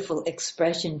beautiful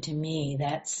expression to me,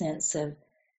 that sense of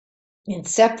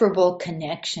inseparable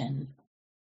connection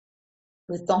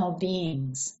with all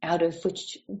beings, out of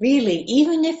which really,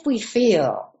 even if we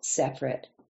feel separate,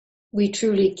 we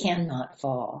truly cannot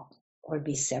fall or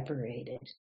be separated.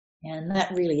 And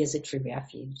that really is a true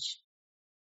refuge.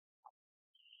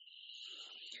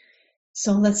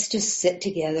 So let's just sit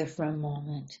together for a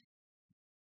moment.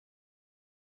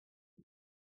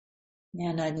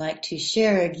 And I'd like to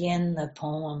share again the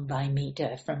poem by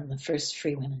Mita from the First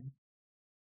Free Women.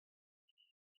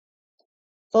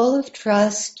 Full of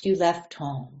trust, you left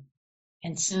home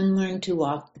and soon learned to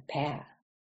walk the path,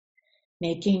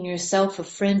 making yourself a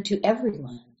friend to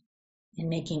everyone and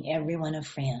making everyone a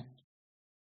friend.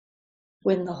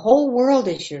 When the whole world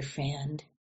is your friend,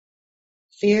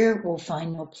 fear will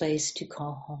find no place to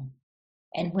call home.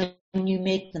 And when you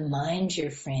make the mind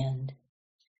your friend,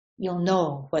 you'll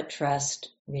know what trust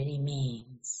really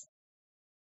means.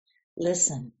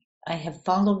 Listen, I have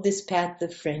followed this path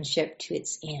of friendship to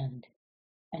its end,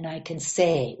 and I can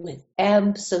say with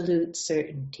absolute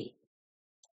certainty,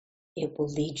 it will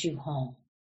lead you home.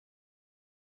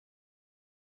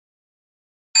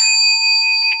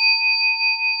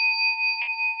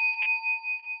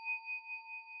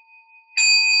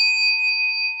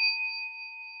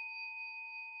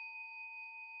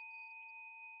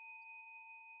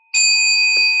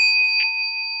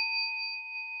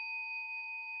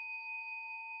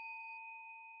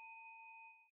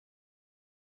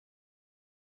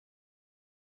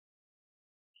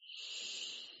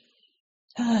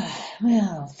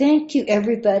 Well, thank you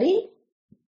everybody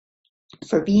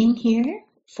for being here,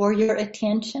 for your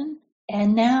attention.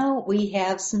 And now we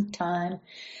have some time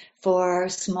for our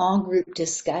small group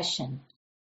discussion.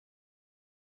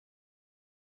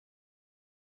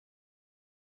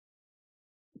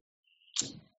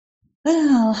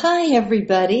 Well, hi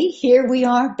everybody. Here we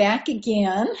are back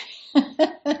again.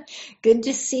 Good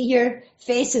to see your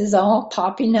faces all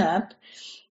popping up.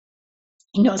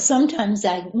 You know, sometimes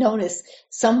I notice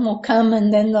some will come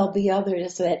and then there'll be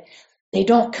others that they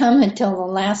don't come until the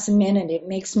last minute. It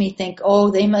makes me think,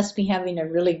 oh, they must be having a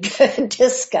really good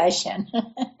discussion.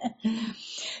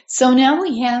 So now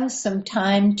we have some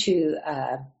time to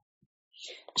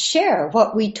share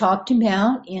what we talked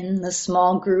about in the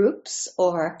small groups,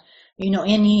 or, you know,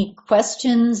 any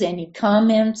questions, any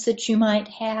comments that you might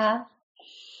have.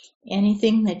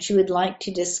 Anything that you would like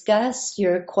to discuss,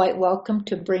 you're quite welcome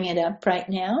to bring it up right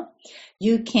now.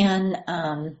 You can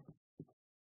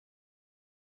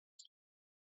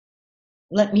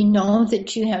let me know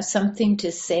that you have something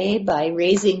to say by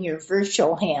raising your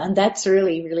virtual hand. That's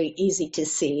really, really easy to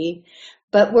see.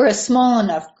 But we're a small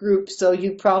enough group, so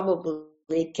you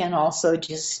probably can also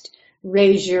just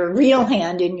raise your real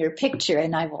hand in your picture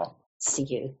and I will see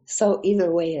you. So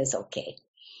either way is okay.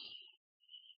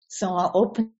 So I'll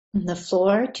open the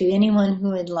floor to anyone who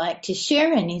would like to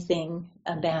share anything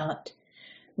about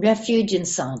refuge and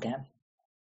Sangha.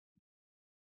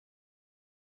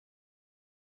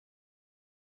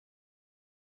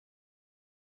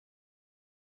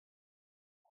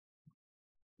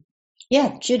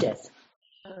 Yeah, Judith.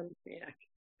 Yeah, I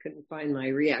couldn't find my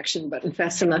reaction button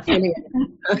fast enough anyway.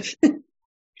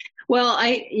 Well,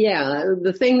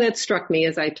 the thing that struck me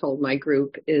as I told my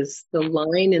group is the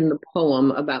line in the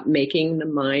poem about making the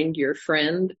mind your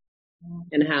friend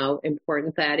and how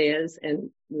important that is, and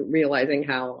realizing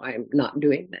how I'm not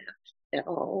doing that at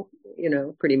all, you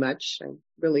know, pretty much. I'm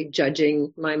really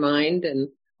judging my mind and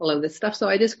all of this stuff. So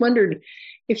I just wondered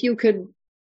if you could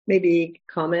maybe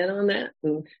comment on that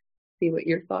and see what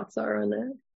your thoughts are on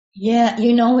that. Yeah,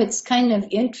 you know, it's kind of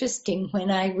interesting when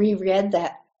I reread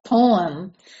that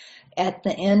poem. at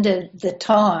the end of the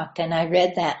talk and I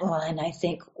read that line, I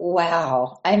think,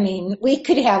 wow, I mean, we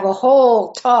could have a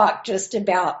whole talk just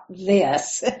about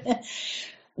this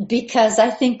because I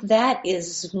think that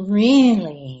is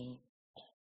really,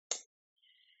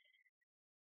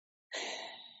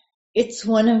 it's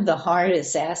one of the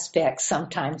hardest aspects.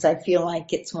 Sometimes I feel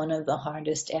like it's one of the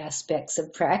hardest aspects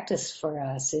of practice for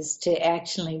us is to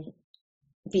actually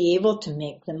be able to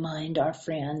make the mind our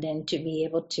friend and to be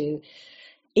able to,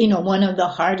 one of the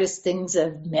hardest things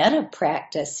of metta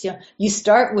practice, you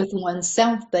start with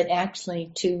oneself, but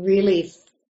actually to really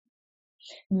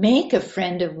make a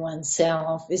friend of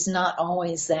oneself is not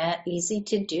always that easy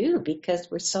to do because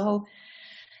we're so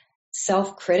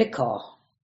self-critical.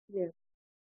 Yeah.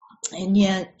 And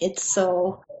yet it's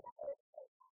so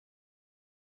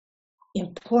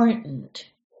important.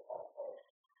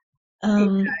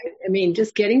 I mean,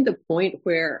 just getting the point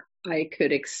where I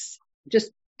could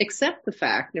just accept the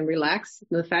fact and relax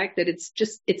in the fact that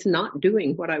it's not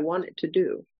doing what I want it to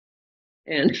do.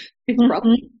 And it's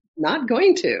probably not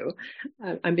going to.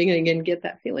 I'm beginning to get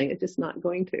that feeling. It's just not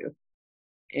going to.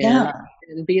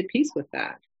 And be at peace with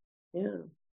that. Yeah.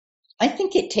 I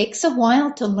think it takes a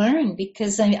while to learn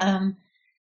because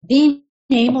being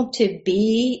able to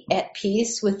be at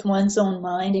peace with one's own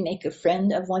mind and make a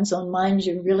friend of one's own mind,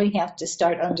 you really have to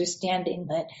start understanding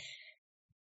that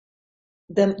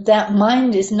that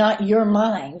mind is not your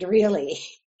mind, really.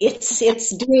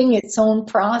 It's doing its own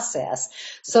process.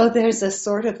 So there's a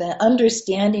sort of an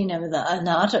understanding of the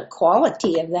anatta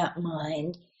quality of that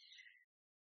mind.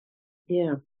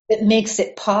 Yeah. That makes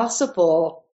it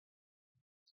possible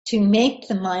to make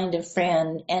the mind a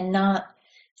friend and not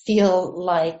feel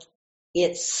like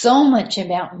it's so much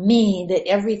about me that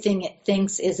everything it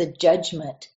thinks is a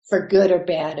judgment for good or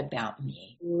bad about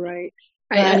me. Right.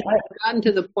 I've gotten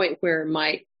to the point where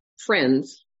my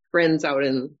friends out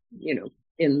in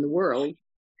the world,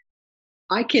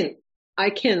 I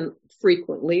can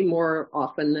frequently, more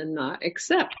often than not,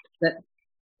 accept that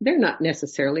they're not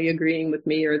necessarily agreeing with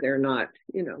me or they're not,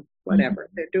 whatever.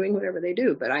 Mm-hmm. They're doing whatever they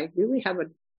do. But I really have a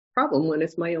problem when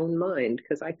it's my own mind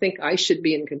because I think I should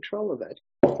be in control of it.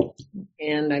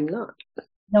 And I'm not.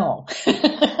 No.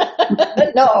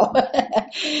 No.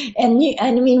 And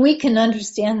I mean, we can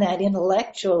understand that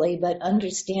intellectually, but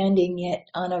understanding it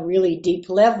on a really deep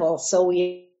level, so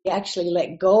we actually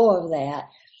let go of that,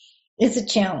 is a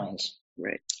challenge.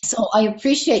 Right. So I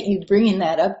appreciate you bringing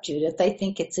that up, Judith. I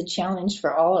think it's a challenge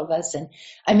for all of us. And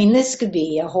I mean, this could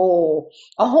be a whole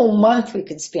month we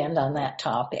could spend on that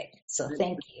topic. So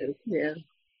thank you. Yeah.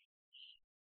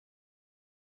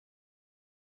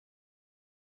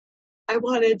 I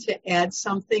wanted to add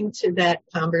something to that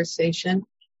conversation.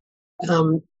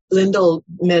 Lyndall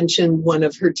mentioned one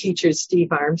of her teachers,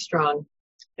 Steve Armstrong.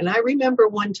 And I remember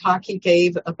one talk he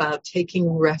gave about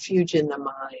taking refuge in the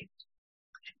mind.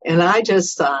 And I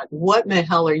just thought, what in the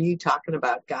hell are you talking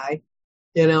about, guy?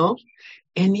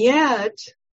 And yet,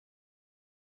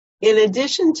 in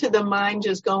addition to the mind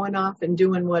just going off and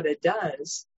doing what it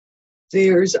does,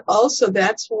 there's also,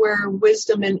 that's where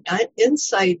wisdom and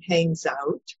insight hangs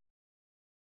out.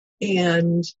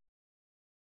 And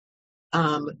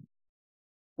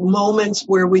moments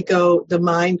where we go, the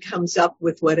mind comes up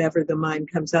with whatever the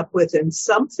mind comes up with, and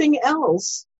something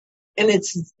else, and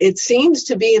it seems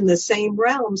to be in the same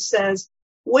realm, says,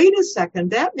 wait a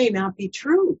second, that may not be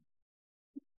true.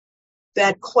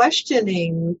 That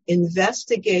questioning,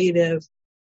 investigative,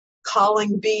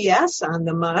 calling BS on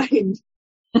the mind.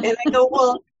 And I go,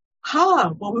 well,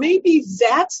 maybe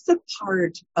that's the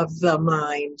part of the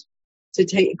mind to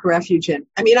take refuge in.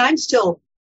 I mean, I'm still,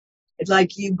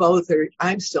 like you both are,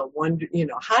 I'm still wondering,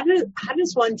 how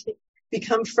does one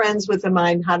become friends with the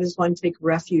mind? How does one take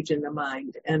refuge in the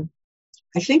mind? And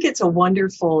I think it's a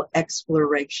wonderful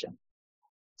exploration.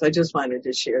 So I just wanted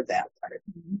to share that part.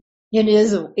 It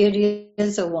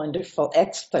is a wonderful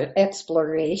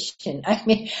exploration. I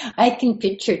mean, I can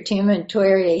picture Tim and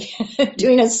Tori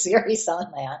doing a series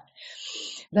on that.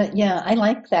 But yeah, I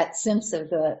like that sense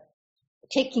of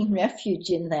taking refuge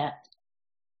in that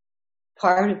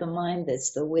part of the mind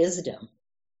that's the wisdom.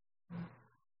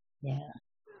 Yeah,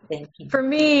 thank you. For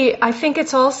me, I think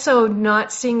it's also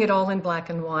not seeing it all in black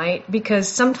and white, because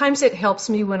sometimes it helps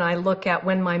me when I look at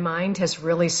when my mind has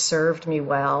really served me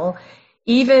well,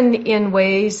 even in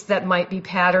ways that might be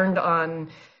patterned on,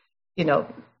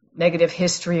 negative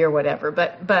history or whatever.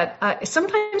 But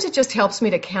sometimes it just helps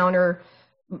me to counter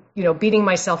beating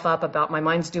myself up about my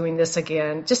mind's doing this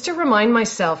again, just to remind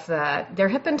myself that there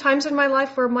have been times in my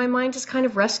life where my mind has kind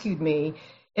of rescued me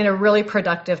in a really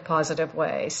productive, positive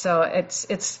way. So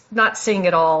it's not seeing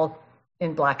it all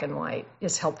in black and white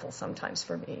is helpful sometimes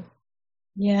for me.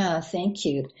 Yeah, thank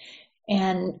you.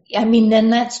 And I mean, then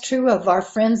that's true of our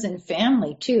friends and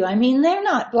family too. I mean, they're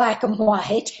not black and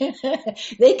white.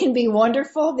 They can be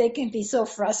wonderful. They can be so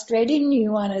frustrating.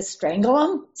 You want to strangle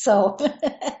them. So,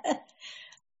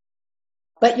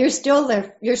 but you're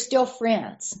still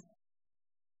friends.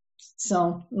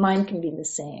 So mine can be the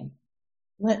same.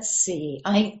 Let's see.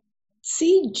 I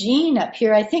see Jean up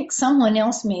here. I think someone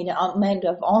else might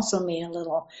have also made a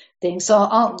little thing.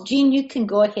 So Jean, you can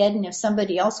go ahead, and if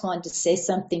somebody else wanted to say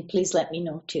something, please let me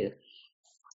know too.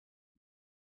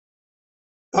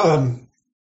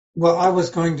 Well, I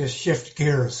was going to shift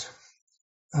gears.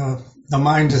 The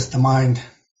mind is the mind.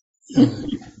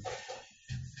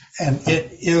 And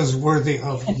it is worthy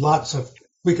of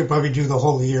we could probably do the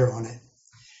whole year on it.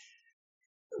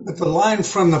 But the line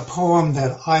from the poem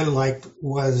that I liked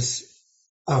was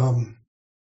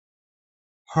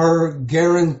her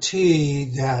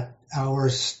guarantee that our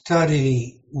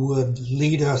study would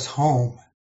lead us home.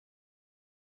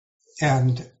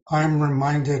 And I'm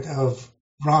reminded of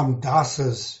Ram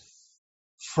Dass's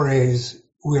phrase,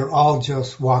 we're all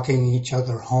just walking each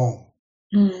other home.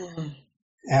 Mm.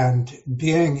 And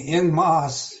being in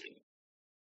Mass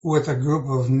with a group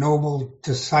of noble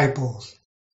disciples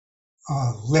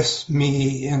lifts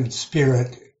me in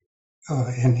spirit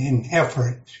and in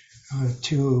effort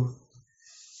to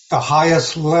the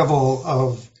highest level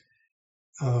of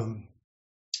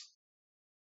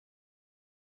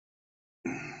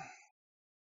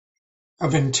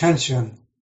intention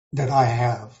that I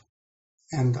have.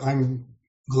 And I'm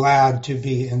glad to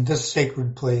be in this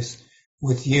sacred place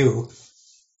with you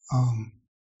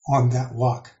on that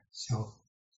walk. So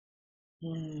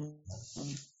thank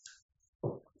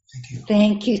you.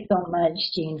 Thank you so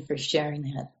much, Jean, for sharing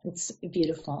that. It's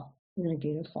beautiful, really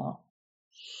beautiful.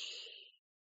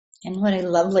 And what a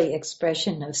lovely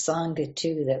expression of Sangha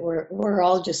too, that we're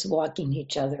all just walking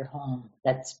each other home.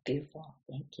 That's beautiful.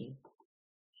 Thank you.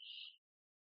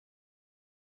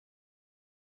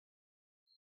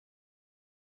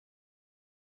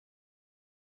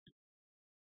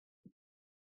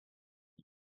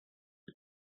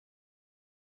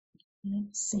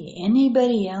 Let's see,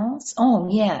 anybody else? Oh,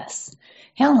 yes.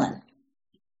 Helen.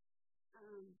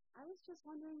 I was just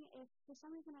wondering if for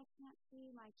some reason I can't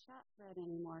see my chat thread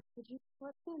anymore. Could you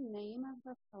put the name of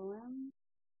the poem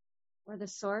or the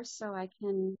source so I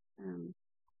can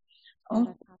get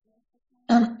a copy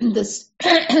of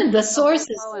it? The source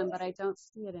is poem, but I don't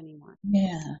see it anymore.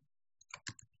 Yeah.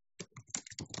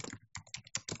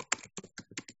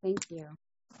 Thank you.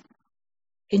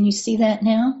 Can you see that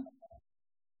now?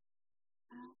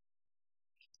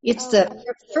 It's the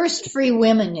First Free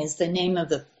Women is the name of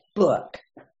the book.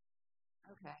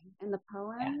 Okay. And the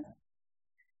poem?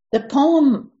 The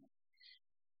poem,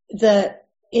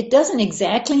 it doesn't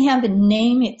exactly have a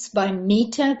name. It's by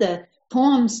Mita. The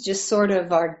poems just sort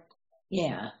of are,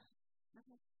 yeah.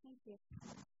 Okay, thank you.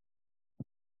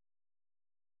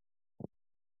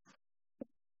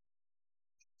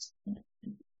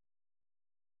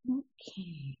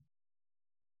 Okay.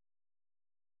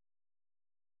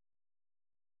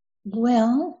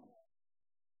 Well,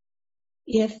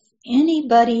 if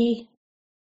anybody,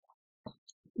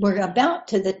 we're about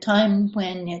to the time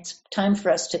when it's time for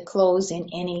us to close in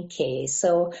any case.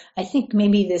 So I think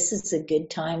maybe this is a good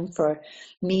time for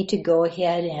me to go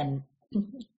ahead and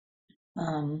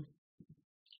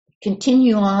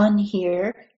continue on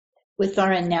here with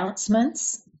our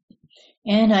announcements.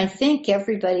 And I thank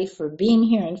everybody for being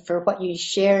here and for what you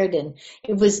shared. And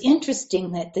it was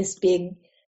interesting that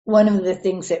one of the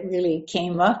things that really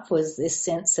came up was this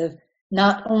sense of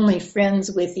not only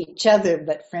friends with each other,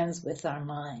 but friends with our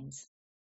minds.